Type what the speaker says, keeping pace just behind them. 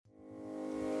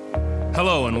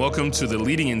Hello and welcome to the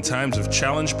Leading in Times of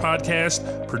Challenge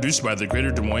podcast, produced by the Greater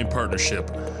Des Moines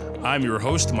Partnership. I'm your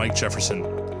host, Mike Jefferson.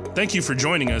 Thank you for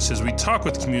joining us as we talk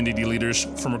with community leaders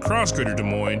from across Greater Des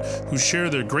Moines who share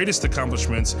their greatest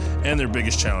accomplishments and their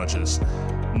biggest challenges.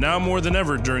 Now more than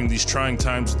ever during these trying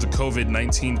times with the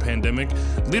COVID-19 pandemic,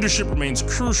 leadership remains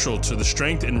crucial to the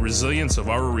strength and resilience of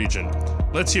our region.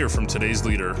 Let's hear from today's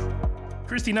leader.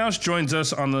 Kristi Knous joins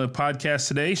us on the podcast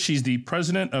today. She's the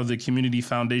president of the Community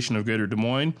Foundation of Greater Des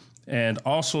Moines and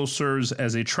also serves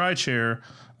as a tri-chair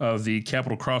of the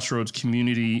Capital Crossroads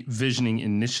Community Visioning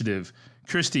Initiative.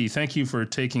 Kristi, thank you for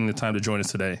taking the time to join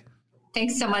us today.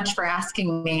 Thanks so much for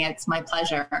asking me. It's my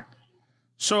pleasure.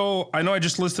 So I know I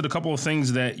just listed a couple of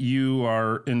things that you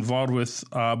are involved with,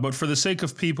 but for the sake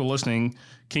of people listening,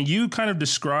 can you kind of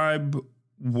describe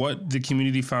what the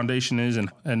Community Foundation is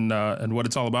and what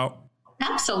it's all about?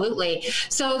 Absolutely.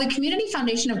 So the Community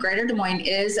Foundation of Greater Des Moines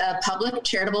is a public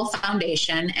charitable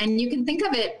foundation, and you can think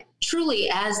of it truly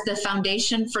as the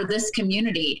foundation for this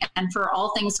community and for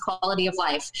all things quality of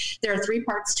life. There are three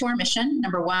parts to our mission.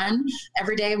 Number one,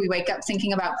 every day we wake up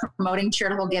thinking about promoting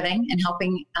charitable giving and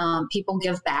helping people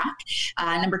give back.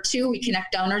 Number two, we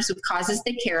connect donors with causes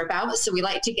they care about. So we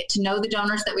like to get to know the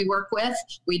donors that we work with.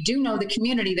 We do know the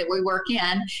community that we work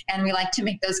in, and we like to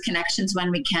make those connections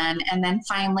when we can. And then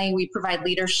finally, we provide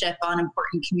leadership on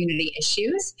important community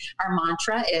issues. Our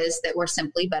mantra is that we're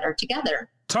simply better together.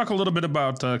 Talk a little bit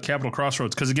about Capital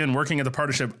Crossroads, because again, working at the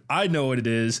partnership, I know what it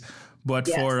is, but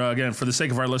yes. For the sake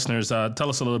of our listeners, tell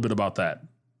us a little bit about that.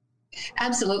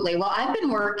 Absolutely. Well, I've been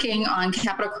working on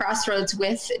Capital Crossroads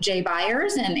with Jay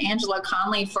Byers and Angela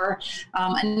Conley for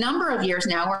a number of years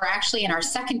now. We're actually in our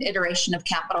second iteration of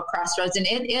Capital Crossroads, and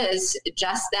it is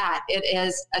just that. It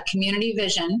is a community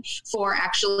vision for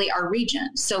actually our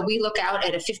region. So we look out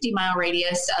at a 50-mile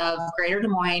radius of Greater Des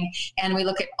Moines, and we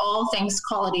look at all things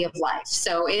quality of life.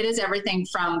 So it is everything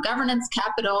from governance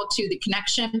capital to the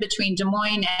connection between Des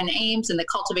Moines and Ames and the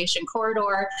cultivation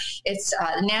corridor. It's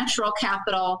natural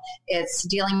capital. It's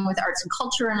dealing with arts and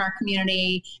culture in our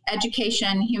community,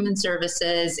 education, human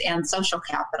services, and social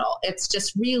capital. It's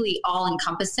just really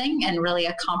all-encompassing and really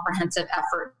a comprehensive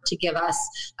effort to give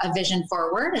us a vision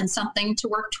forward and something to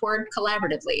work toward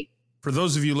collaboratively. For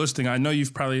those of you listening, I know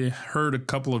you've probably heard a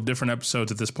couple of different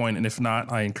episodes at this point, and if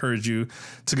not, I encourage you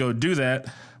to go do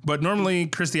that. But normally,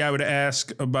 Kristi, I would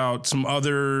ask about some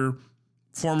other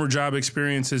former job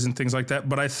experiences and things like that.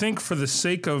 But I think for the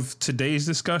sake of today's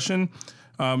discussion,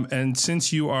 and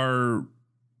since you are,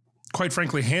 quite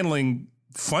frankly, handling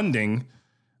funding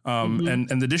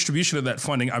and the distribution of that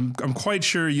funding, I'm quite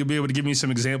sure you'll be able to give me some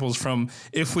examples from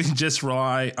if we just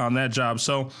rely on that job.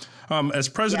 So as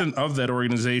president of that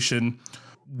organization,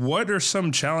 what are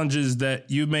some challenges that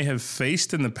you may have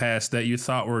faced in the past that you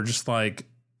thought were just like,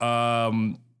 I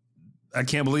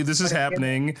can't believe this is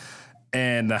happening,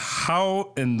 and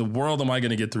how in the world am I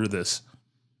going to get through this?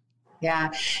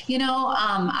 Yeah.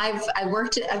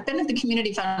 I've been at the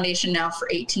Community Foundation now for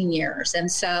 18 years.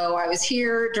 And so I was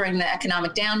here during the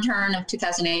economic downturn of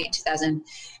 2008,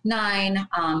 2009.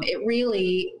 It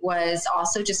really was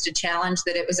also just a challenge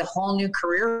that it was a whole new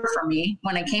career for me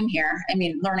when I came here. I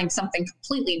mean, learning something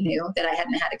completely new that I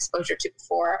hadn't had exposure to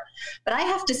before. But I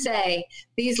have to say,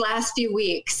 these last few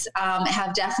weeks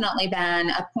have definitely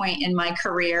been a point in my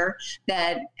career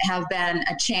that have been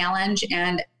a challenge,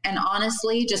 and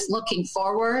honestly, just looking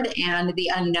forward and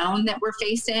the unknown that we're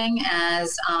facing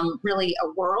as really a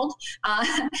world,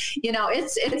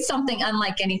 it's something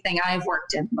unlike anything I've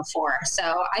worked in before.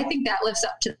 So I think that lives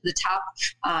up to the top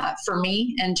for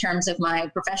me in terms of my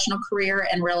professional career,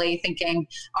 and really thinking,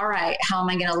 all right, how am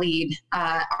I going to lead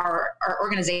our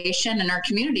organization and our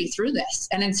community through this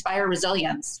and inspire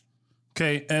resilience?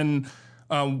 Okay. And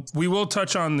we will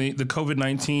touch on the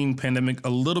COVID-19 pandemic a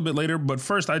little bit later, but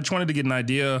first I just wanted to get an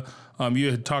idea.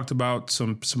 You had talked about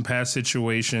some past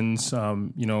situations,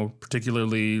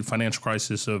 particularly financial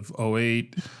crisis of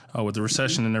 2008 with the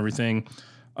recession and everything.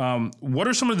 What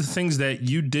are some of the things that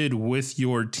you did with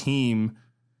your team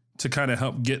to kind of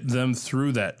help get them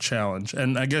through that challenge?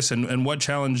 And I guess, and what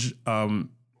challenge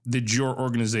did your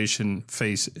organization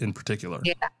face in particular?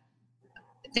 Yeah.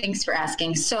 Thanks for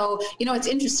asking. So, it's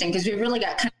interesting because we've really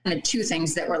got kind of two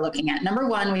things that we're looking at. Number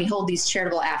one, we hold these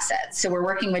charitable assets. So we're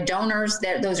working with donors.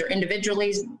 Those are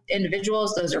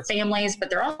individuals, those are families, but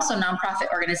they're also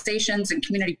nonprofit organizations and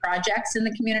community projects in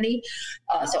the community.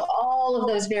 So all of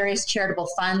those various charitable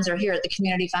funds are here at the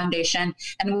Community Foundation,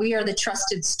 and we are the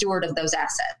trusted steward of those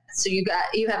assets. So you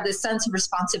have this sense of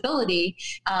responsibility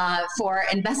for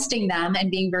investing them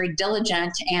and being very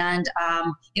diligent and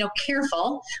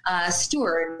careful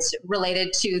stewards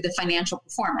related to the financial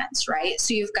performance, right?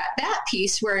 So you've got that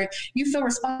piece where you feel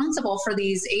responsible for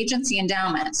these agency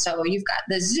endowments. So you've got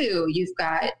the zoo, you've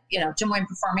got Des Moines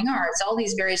Performing Arts, all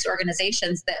these various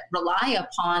organizations that rely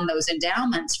upon those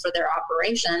endowments for their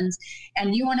operations,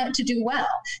 and you want it to do well.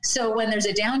 So when there's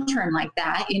a downturn like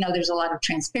that, there's a lot of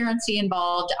transparency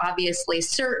involved. Obviously,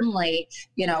 certainly,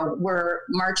 we're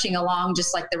marching along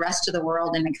just like the rest of the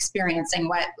world and experiencing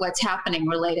what's happening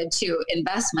related to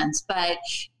investments, but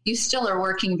you still are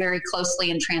working very closely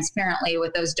and transparently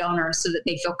with those donors so that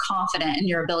they feel confident in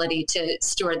your ability to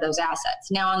steward those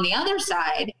assets. Now, on the other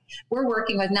side, we're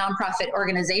working with nonprofit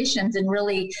organizations, and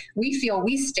really we feel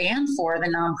we stand for the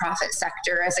nonprofit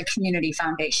sector as a community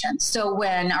foundation. So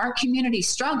when our community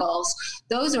struggles,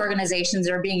 those organizations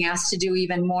are being asked to do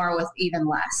even more with even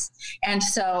less. And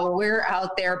so we're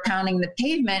out there pounding the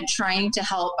pavement, trying to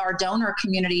help our donor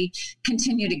community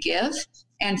continue to give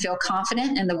and feel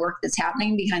confident in the work that's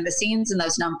happening behind the scenes in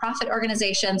those nonprofit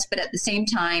organizations, but at the same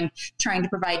time, trying to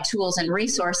provide tools and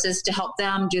resources to help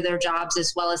them do their jobs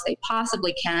as well as they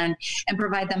possibly can and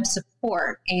provide them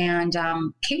support and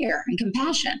care and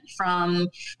compassion from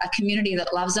a community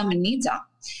that loves them and needs them.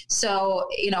 So,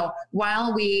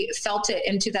 while we felt it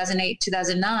in 2008,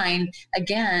 2009,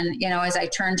 again, as I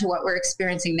turn to what we're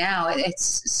experiencing now,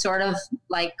 it's sort of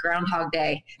like Groundhog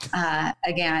Day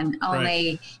again,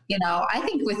 only, right. I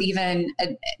think with even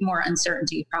more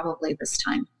uncertainty probably this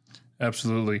time.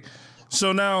 Absolutely.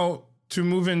 So now to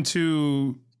move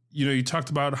into, you talked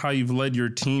about how you've led your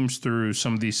teams through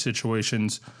some of these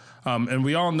situations. And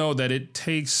we all know that it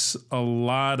takes a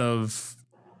lot of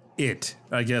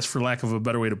I guess, for lack of a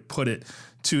better way to put it,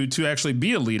 to actually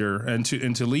be a leader and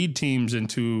to lead teams and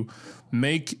to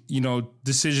make,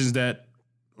 decisions that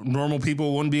normal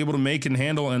people wouldn't be able to make and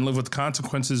handle and live with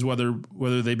consequences,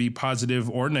 whether they be positive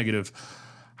or negative.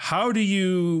 How do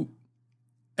you,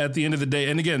 at the end of the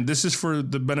day, and again, this is for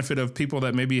the benefit of people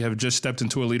that maybe have just stepped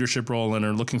into a leadership role and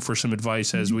are looking for some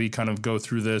advice as we kind of go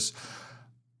through this.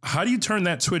 How do you turn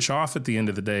that switch off at the end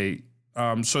of the day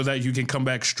so that you can come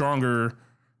back stronger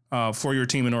for your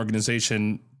team and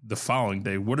organization the following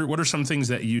day? What are some things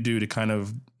that you do to kind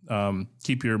of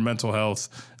keep your mental health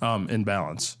in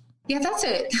balance? Yeah,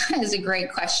 that is a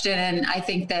great question. And I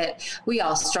think that we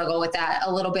all struggle with that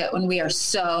a little bit when we are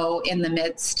so in the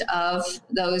midst of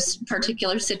those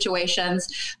particular situations.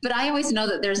 But I always know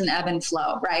that there's an ebb and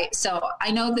flow, right? So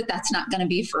I know that that's not going to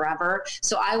be forever.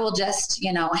 So I will just,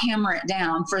 hammer it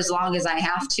down for as long as I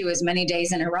have to, as many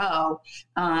days in a row,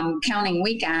 counting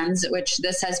weekends, which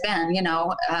this has been,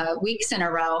 weeks in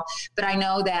a row. But I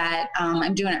know that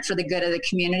I'm doing it for the good of the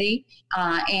community.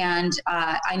 And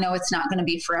I know it's not going to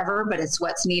be forever, but it's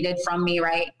what's needed from me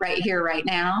right here, right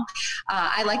now.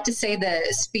 I like to say the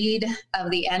speed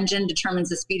of the engine determines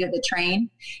the speed of the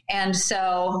train. And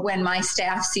so when my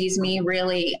staff sees me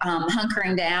really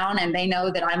hunkering down and they know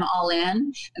that I'm all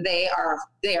in, they are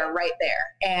right there.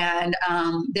 And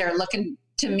they're looking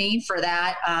to me for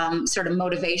that sort of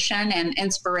motivation and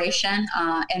inspiration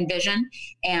and vision.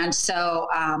 And so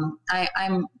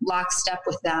I'm lockstep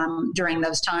with them during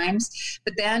those times.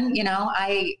 But then,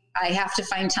 I have to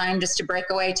find time just to break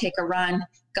away, take a run,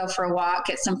 go for a walk,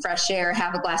 get some fresh air,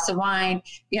 have a glass of wine,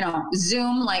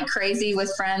 Zoom like crazy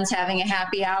with friends, having a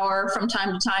happy hour from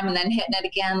time to time and then hitting it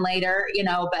again later,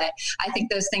 but I think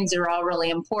those things are all really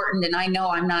important. And I know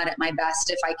I'm not at my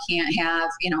best if I can't have,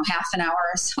 half an hour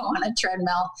or so on a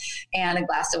treadmill and a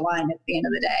glass of wine at the end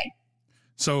of the day.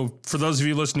 So for those of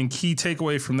you listening, key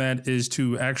takeaway from that is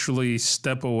to actually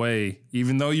step away,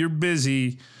 even though you're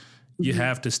busy. You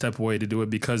have to step away to do it,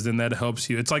 because then that helps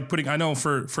you. It's like I know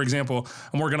for example,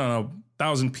 I'm working on a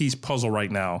 1,000-piece puzzle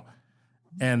right now,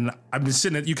 and I've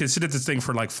been you can sit at this thing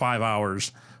for like 5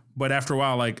 hours, but after a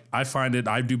while, like I find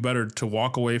I do better to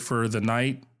walk away for the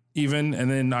night even. And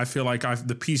then I feel like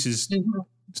the pieces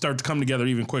start to come together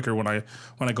even quicker when I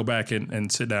go back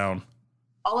and sit down.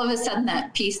 All of a sudden,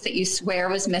 that piece that you swear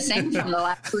was missing from the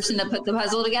last person to put the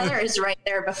puzzle together is right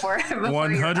there before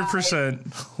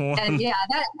 100%. And yeah,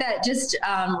 that just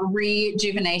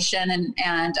rejuvenation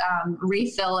and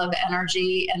refill of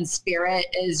energy and spirit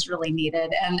is really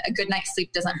needed. And a good night's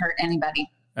sleep doesn't hurt anybody.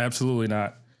 Absolutely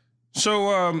not.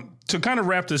 So to kind of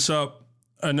wrap this up,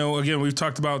 I know, again, we've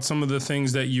talked about some of the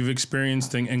things that you've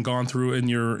experienced and gone through in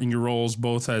your roles,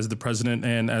 both as the president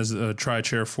and as a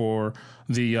tri-chair for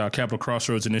the Capital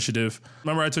Crossroads Initiative.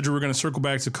 Remember, I told you we're going to circle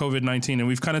back to COVID-19, and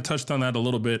we've kind of touched on that a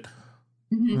little bit.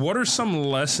 Mm-hmm. What are some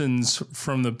lessons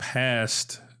from the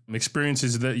past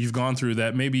experiences that you've gone through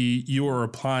that maybe you are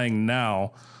applying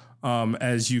now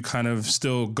as you kind of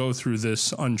still go through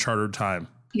this uncharted time?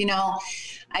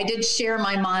 I did share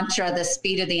my mantra, the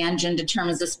speed of the engine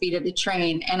determines the speed of the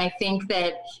train. And I think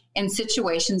that in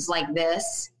situations like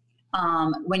this,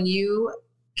 when you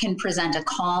can present a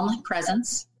calm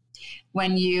presence,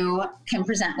 when you can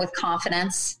present with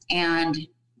confidence and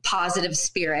positive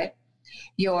spirit,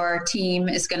 your team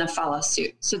is going to follow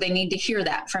suit. So they need to hear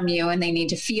that from you and they need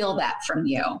to feel that from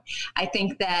you. I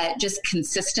think that just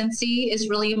consistency is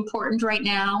really important right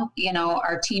now.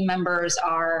 Our team members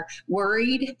are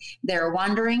worried. They're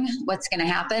wondering what's going to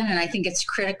happen. And I think it's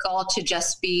critical to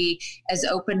just be as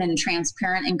open and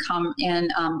transparent and come in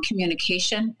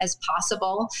communication as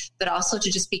possible, but also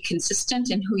to just be consistent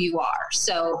in who you are.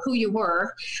 So who you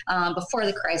were before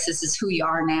the crisis is who you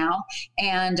are now.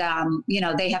 And,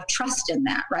 they have trust in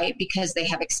that, right? Because they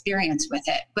have experience with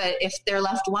it. But if they're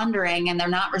left wondering and they're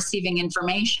not receiving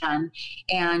information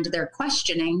and they're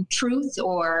questioning truth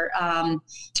or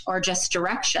just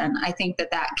direction, I think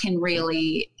that can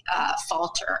really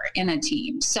falter in a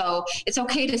team. So it's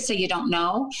okay to say you don't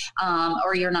know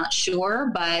or you're not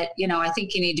sure, but I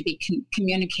think you need to be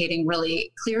communicating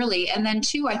really clearly. And then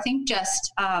too, I think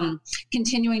just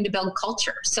continuing to build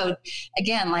culture. So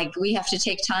again, we have to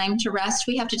take time to rest.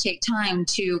 We have to take time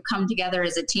to come together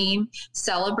as a team,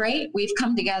 celebrate. We've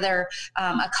come together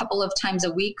a couple of times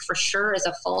a week for sure as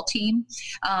a full team.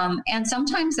 And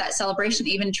sometimes that celebration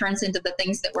even turns into the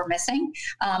things that we're missing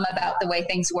about the way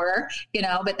things were,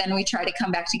 but then we try to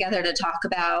come back together to talk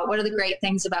about what are the great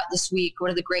things about this week? What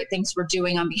are the great things we're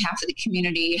doing on behalf of the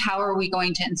community? How are we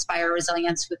going to inspire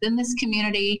resilience within this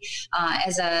community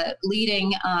as a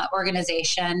leading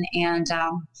organization? And,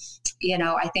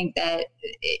 I think that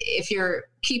if you're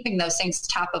keeping those things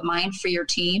top of mind for your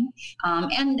team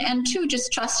and two,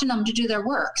 just trusting them to do their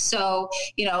work. So,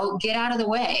 get out of the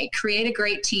way, create a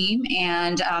great team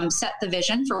and set the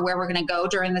vision for where we're going to go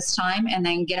during this time and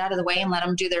then get out of the way and let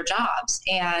them do their jobs.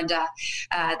 And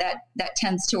that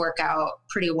tends to work out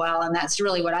pretty well. And that's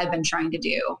really what I've been trying to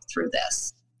do through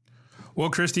this. Well,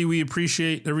 Kristi, we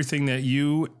appreciate everything that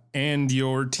you and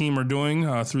your team are doing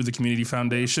through the Community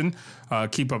Foundation.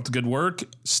 Keep up the good work.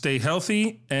 Stay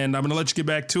healthy. And I'm going to let you get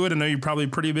back to it. I know you're probably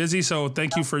pretty busy, so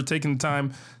thank you for taking the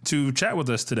time to chat with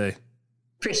us today.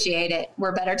 Appreciate it.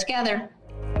 We're better together.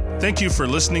 Thank you for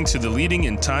listening to the Leading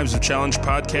in Times of Challenge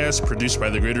podcast produced by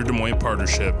the Greater Des Moines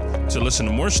Partnership. To listen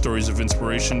to more stories of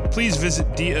inspiration, please visit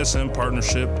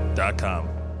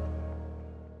dsmpartnership.com.